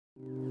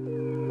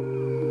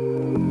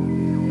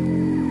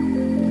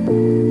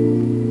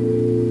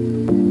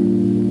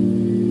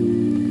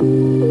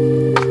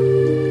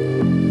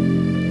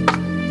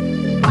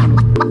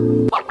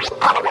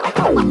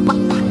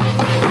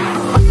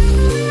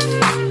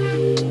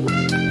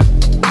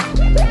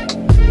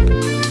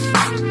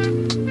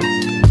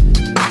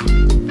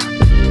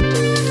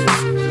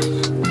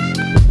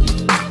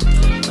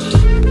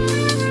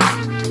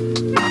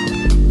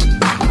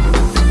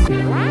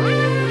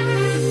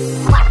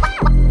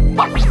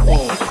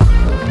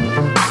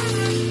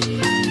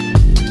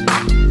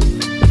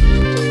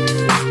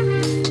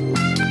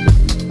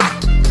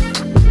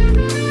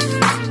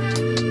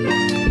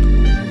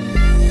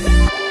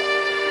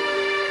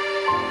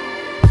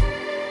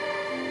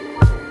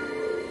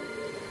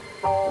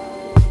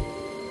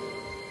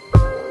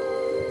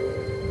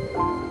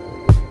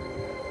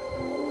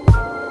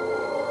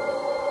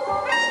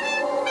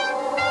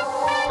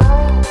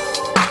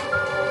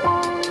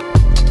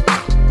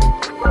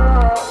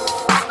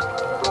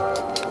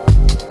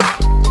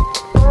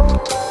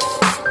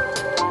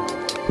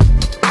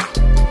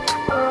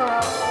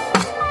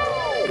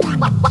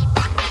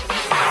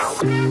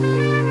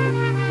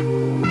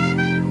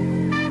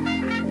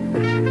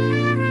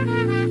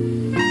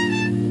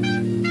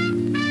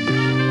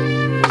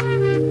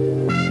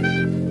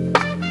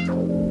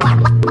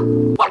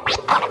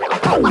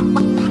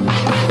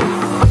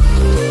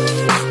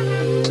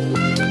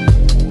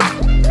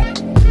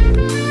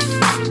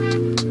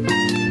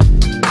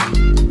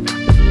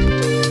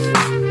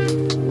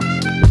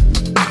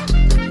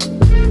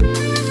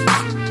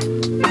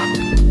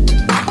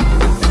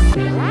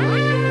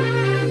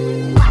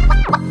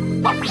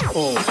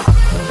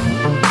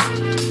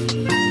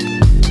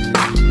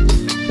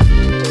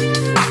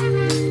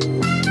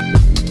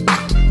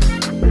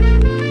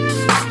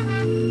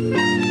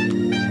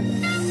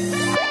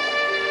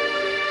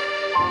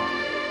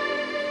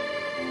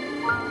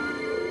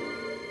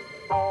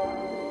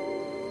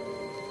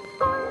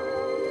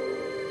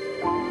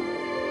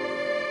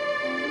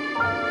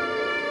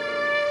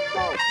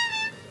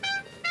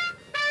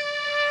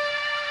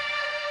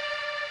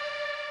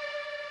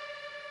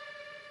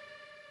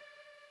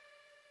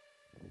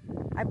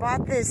I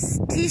bought this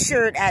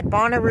t-shirt at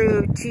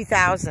Bonnaroo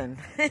 2000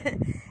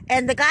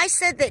 and the guy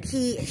said that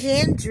he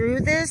hand drew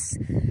this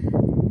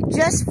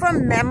just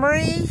from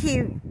memory.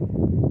 He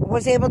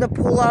was able to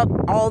pull up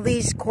all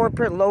these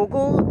corporate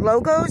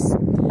logos,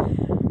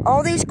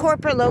 all these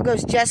corporate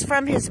logos just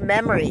from his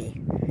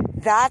memory.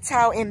 That's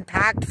how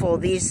impactful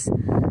these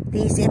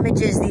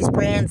images, these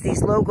brands,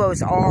 these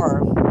logos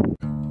are.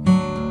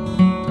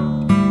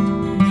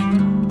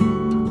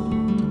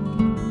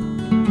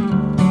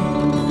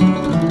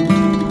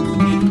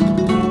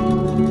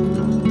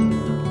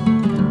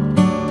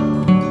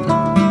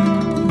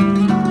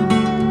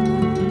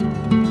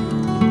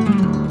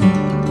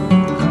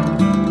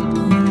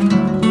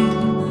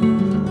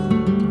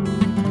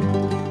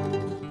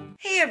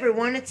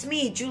 It's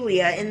me,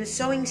 Julia, in the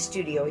sewing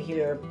studio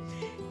here,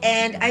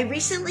 and I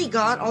recently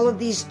got all of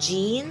these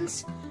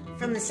jeans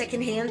from the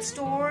secondhand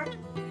store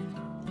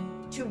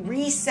to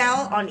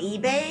resell on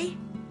eBay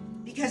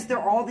because they're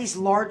all these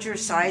larger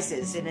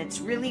sizes, and it's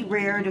really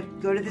rare to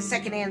go to the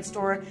secondhand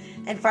store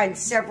and find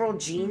several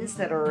jeans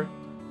that are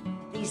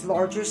these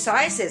larger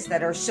sizes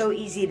that are so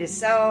easy to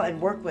sell and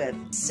work with.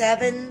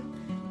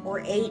 7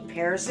 or 8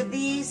 pairs of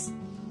these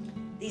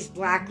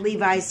black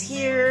Levi's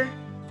here.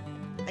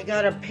 I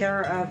got a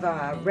pair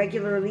of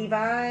regular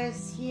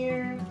Levi's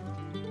here.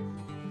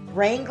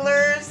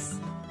 Wranglers.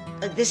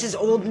 This is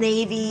Old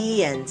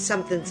Navy and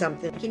something.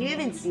 Can you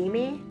even see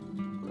me?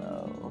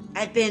 No.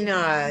 I've been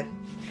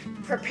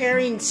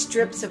preparing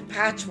strips of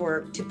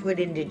patchwork to put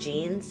into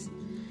jeans.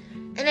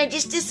 And I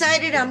just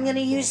decided I'm going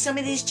to use some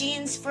of these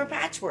jeans for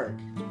patchwork.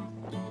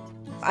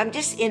 I'm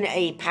just in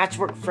a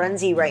patchwork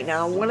frenzy right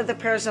now. One of the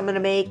pairs I'm going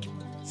to make.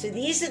 So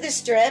these are the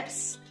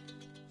strips.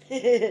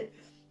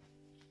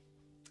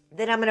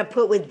 That I'm going to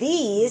put with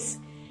these.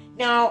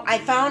 Now, I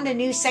found a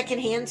new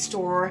secondhand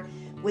store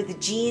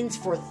with jeans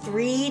for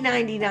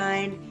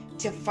 $3.99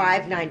 to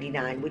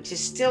 $5.99, which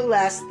is still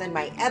less than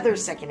my other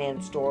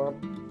secondhand store.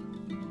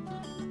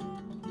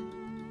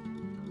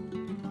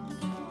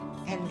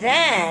 And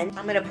then,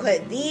 I'm going to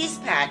put these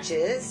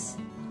patches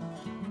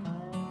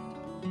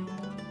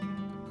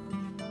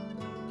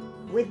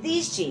with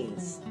these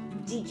jeans.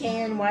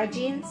 DKNY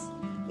jeans,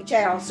 which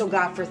I also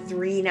got for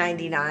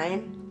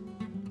 $3.99.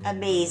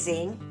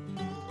 Amazing.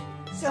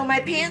 So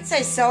my pants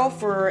I sell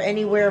for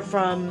anywhere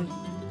from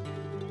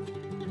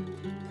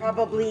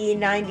probably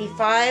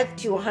 $95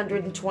 to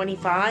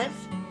 $125.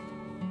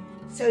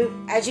 So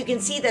as you can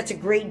see, that's a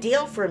great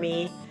deal for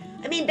me.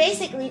 I mean,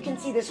 basically you can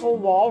see this whole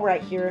wall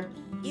right here.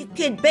 You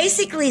could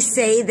basically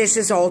say this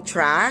is all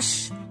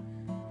trash.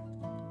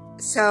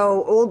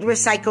 So old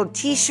recycled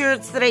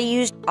t-shirts that I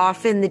used,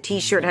 often the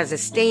t-shirt has a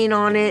stain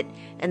on it,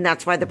 and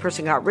that's why the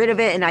person got rid of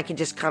it, and I can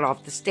just cut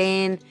off the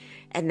stain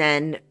and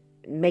then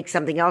make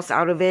something else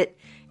out of it.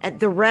 And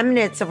the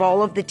remnants of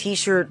all of the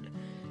t-shirt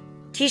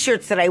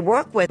t-shirts that I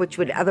work with, which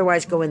would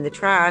otherwise go in the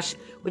trash,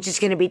 which is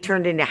going to be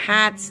turned into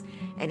hats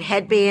and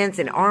headbands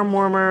and arm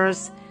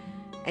warmers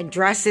and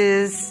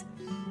dresses.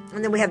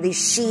 And then we have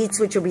these sheets,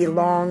 which will be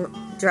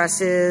long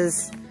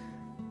dresses.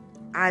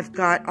 I've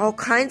got all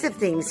kinds of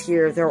things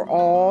here. They're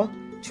all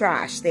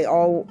trash.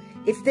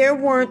 If there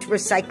weren't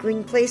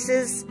recycling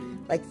places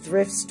like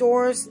thrift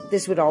stores,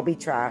 this would all be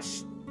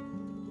trash.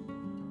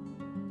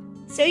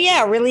 So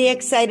yeah, really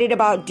excited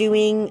about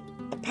doing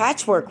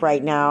patchwork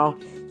right now.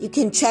 You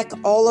can check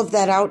all of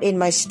that out in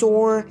my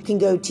store. You can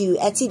go to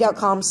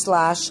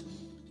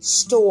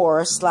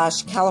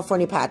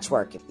etsy.com/store/California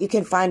Patchwork. You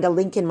can find a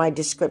link in my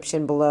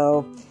description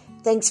below.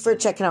 Thanks for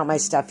checking out my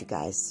stuff, you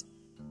guys.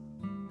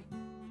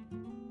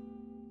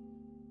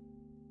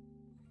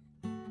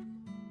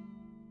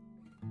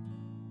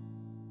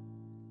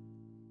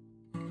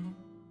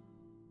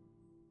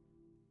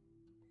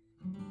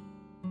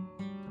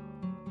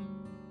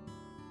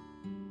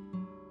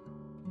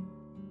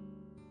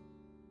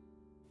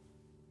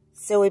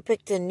 So we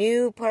picked a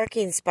new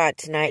parking spot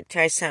tonight,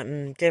 try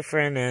something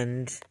different,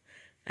 and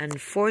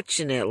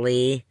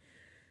unfortunately,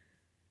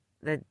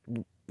 the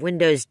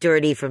window's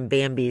dirty from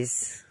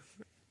Bambi's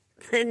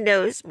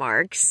nose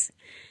marks.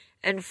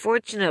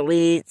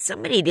 Unfortunately,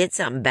 somebody did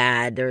something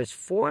bad. There's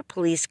 4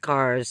 police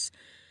cars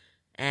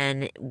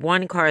and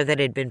 1 car that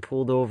had been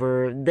pulled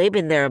over. They've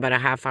been there about a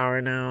half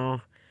hour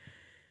now.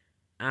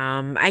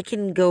 I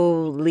can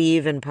go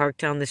leave and park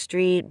down the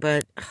street,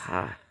 but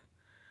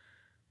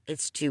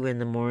it's 2 in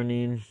the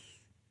morning.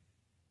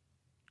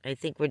 I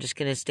think we're just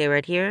going to stay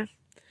right here.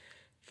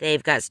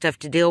 They've got stuff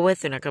to deal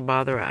with. They're not going to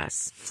bother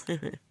us.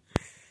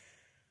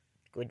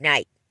 Good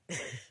night.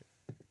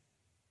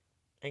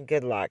 And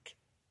good luck.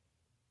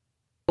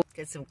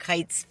 Got some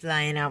kites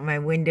flying out my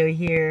window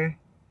here.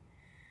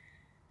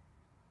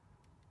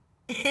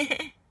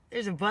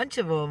 There's a bunch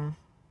of them.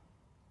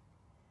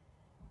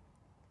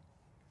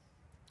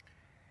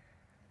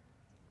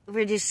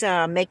 We're just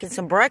making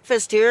some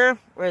breakfast here,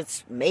 where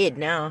it's made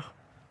now.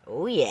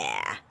 Oh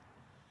yeah.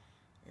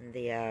 And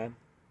the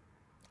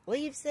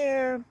leaves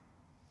there.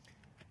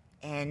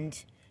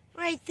 And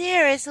right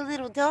there is a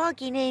little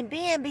doggy named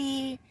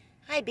Bambi.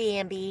 Hi,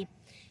 Bambi.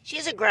 She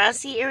has a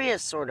grassy area,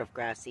 sort of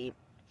grassy.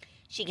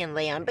 She can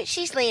lay on, but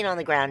she's laying on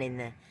the ground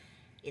in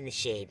the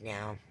shade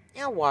now.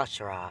 I'll wash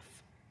her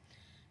off.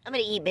 I'm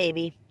gonna eat,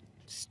 baby.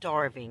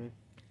 Starving.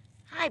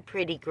 Hi,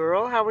 pretty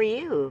girl. How are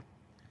you?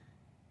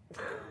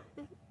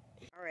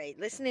 All right,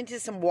 listening to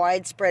some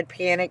Widespread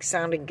Panic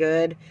sounded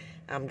good.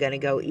 I'm gonna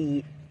go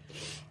eat.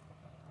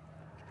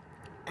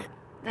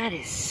 That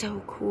is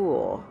so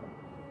cool.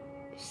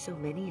 There's so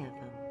many of them.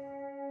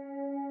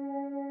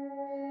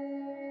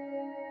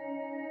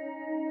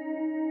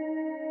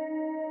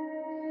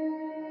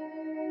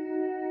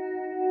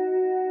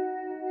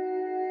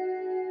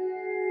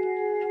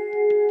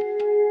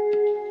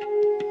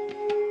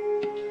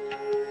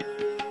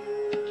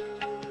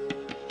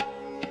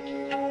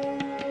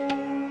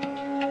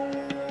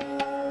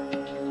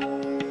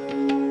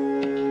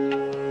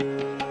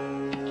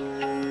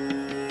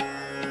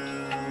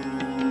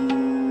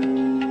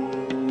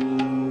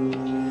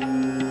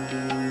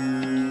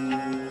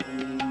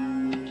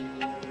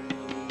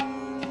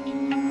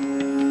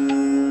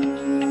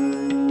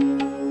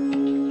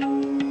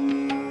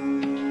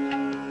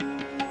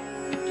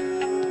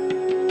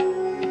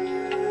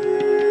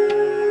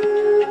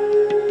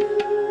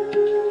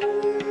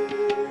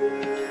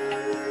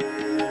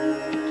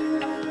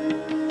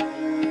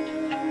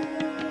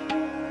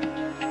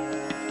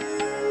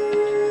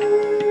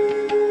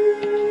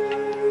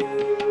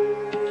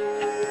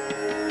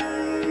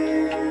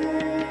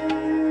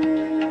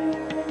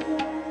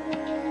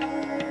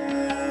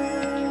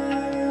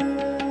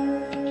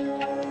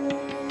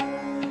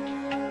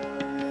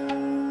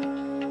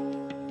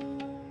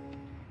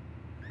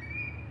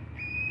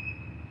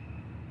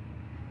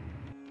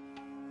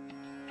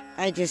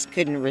 I just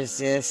couldn't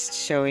resist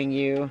showing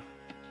you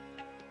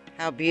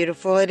how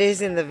beautiful it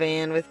is in the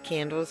van with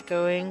candles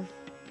going.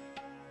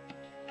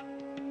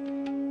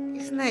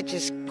 Isn't that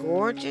just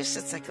gorgeous?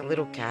 It's like a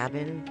little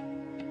cabin.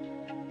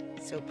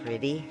 So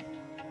pretty.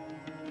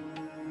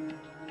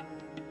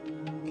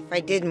 If I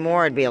did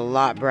more, it'd be a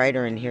lot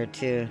brighter in here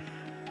too.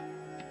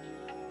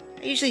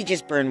 I usually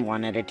just burn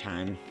one at a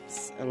time.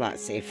 It's a lot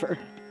safer.